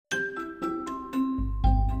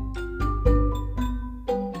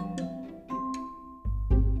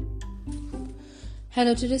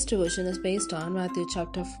Hello, today's devotion is based on Matthew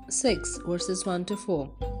chapter 6, verses 1 to 4.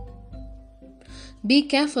 Be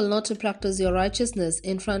careful not to practice your righteousness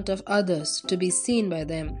in front of others to be seen by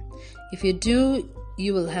them. If you do,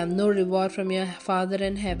 you will have no reward from your Father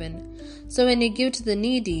in heaven. So when you give to the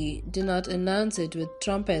needy, do not announce it with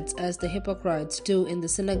trumpets as the hypocrites do in the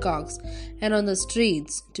synagogues and on the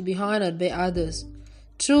streets to be honored by others.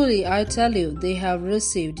 Truly, I tell you, they have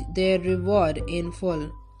received their reward in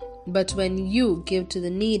full. But when you give to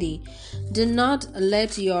the needy, do not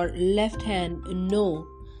let your left hand know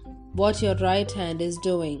what your right hand is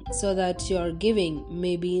doing, so that your giving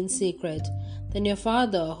may be in secret. Then your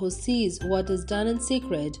Father, who sees what is done in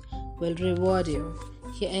secret, will reward you.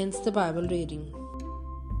 Here ends the Bible reading.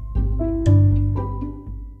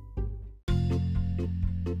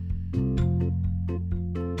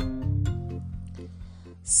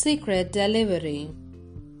 Secret delivery.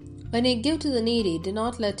 When you give to the needy, do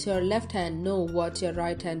not let your left hand know what your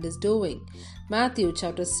right hand is doing. Matthew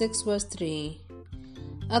chapter 6 verse 3.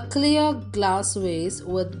 A clear glass vase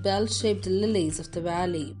with bell-shaped lilies of the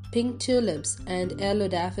valley, pink tulips, and yellow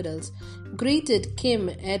daffodils greeted Kim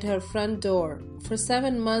at her front door. For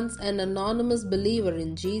 7 months, an anonymous believer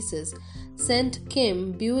in Jesus sent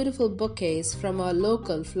Kim beautiful bouquets from a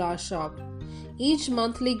local flower shop. Each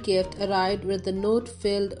monthly gift arrived with a note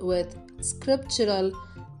filled with scriptural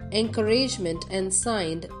encouragement and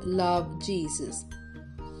signed, "Love Jesus."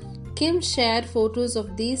 Kim shared photos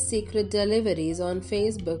of these secret deliveries on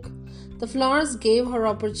Facebook. The flowers gave her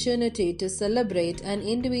opportunity to celebrate an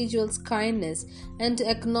individual's kindness and to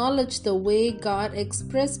acknowledge the way God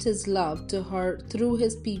expressed His love to her through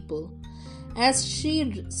His people. As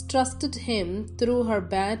she trusted Him through her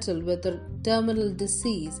battle with a terminal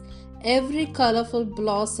disease, every colorful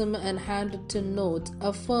blossom and handwritten note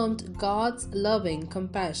affirmed God's loving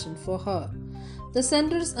compassion for her. The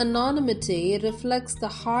sender's anonymity reflects the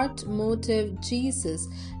heart motive Jesus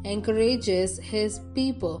encourages His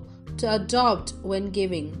people to adopt when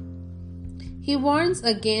giving. He warns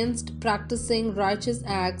against practicing righteous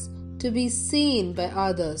acts to be seen by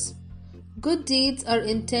others. Good deeds are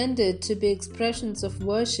intended to be expressions of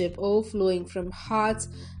worship overflowing from hearts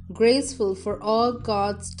graceful for all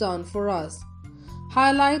God's done for us.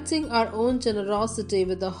 Highlighting our own generosity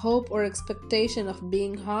with the hope or expectation of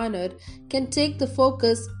being honored can take the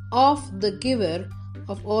focus off the giver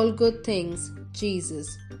of all good things, Jesus.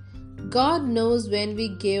 God knows when we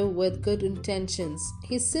give with good intentions.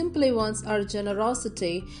 He simply wants our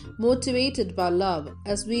generosity motivated by love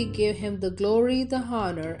as we give Him the glory, the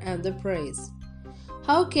honor, and the praise.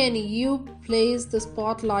 How can you place the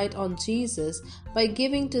spotlight on Jesus by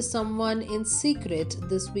giving to someone in secret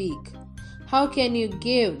this week? How can you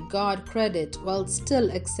give God credit while still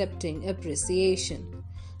accepting appreciation?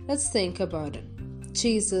 Let's think about it.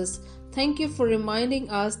 Jesus, thank you for reminding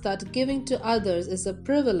us that giving to others is a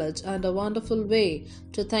privilege and a wonderful way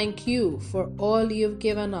to thank you for all you've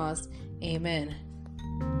given us. Amen.